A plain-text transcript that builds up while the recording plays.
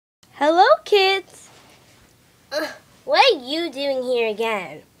Hello, kids. What are you doing here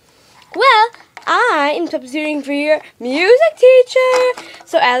again? Well, I am substituting for your music teacher.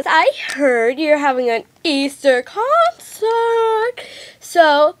 So as I heard, you're having an Easter concert.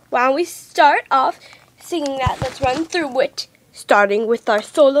 So why don't we start off singing that? Let's run through it, starting with our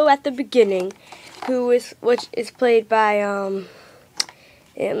solo at the beginning, which is played by and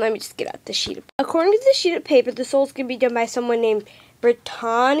let me just get out the sheet of. According to the sheet of paper, the solo's gonna be done by someone named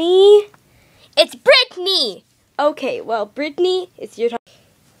Brittany. It's Brittany! Okay, well, Brittany, it's your time.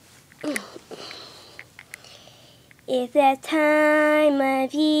 It's that time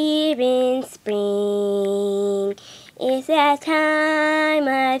of year in spring. It's that time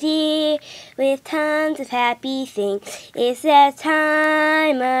of year with tons of happy things. It's that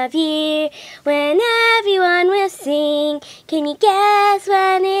time of year when everyone will sing. Can you guess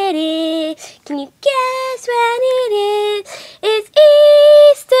when it is? Can you guess when it is? It's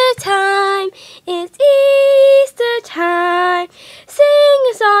Easter time. It's Easter time. Sing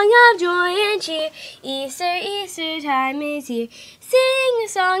a song of joy and cheer. Easter time is here. Sing a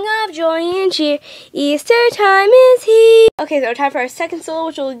song of joy and cheer. Easter time is here. Okay, so time for our second solo,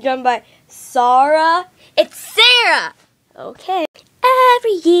 which will be done by Sarah. It's Sarah! Okay.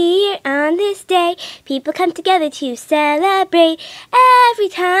 Every year on this day, people come together to celebrate. Every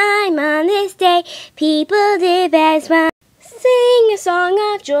time on this day, people live as one. Sing a song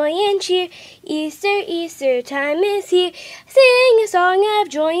of joy and cheer. Easter time is here. Sing a song of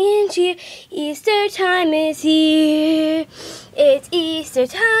joy and cheer. Easter time is here. It's Easter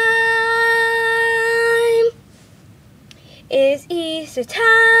time. It's Easter time.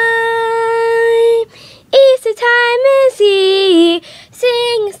 Easter time is here.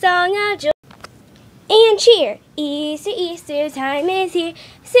 Sing a song of joy and cheer. Easter time is here.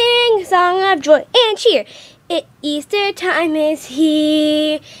 Sing a song of joy and cheer. Easter time is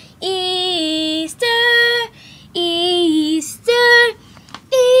here. Easter, Easter,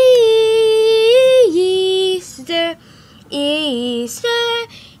 Easter, Easter,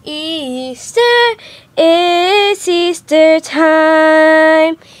 Easter. It's Easter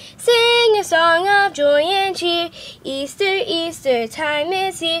time. Sing a song of joy and cheer. Easter time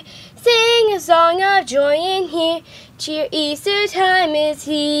is here. Sing a song of joy and cheer. Easter time is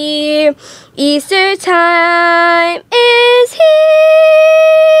here. Easter time is here.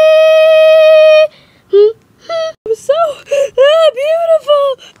 It was so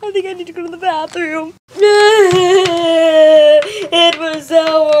beautiful. I think I need to go to the bathroom.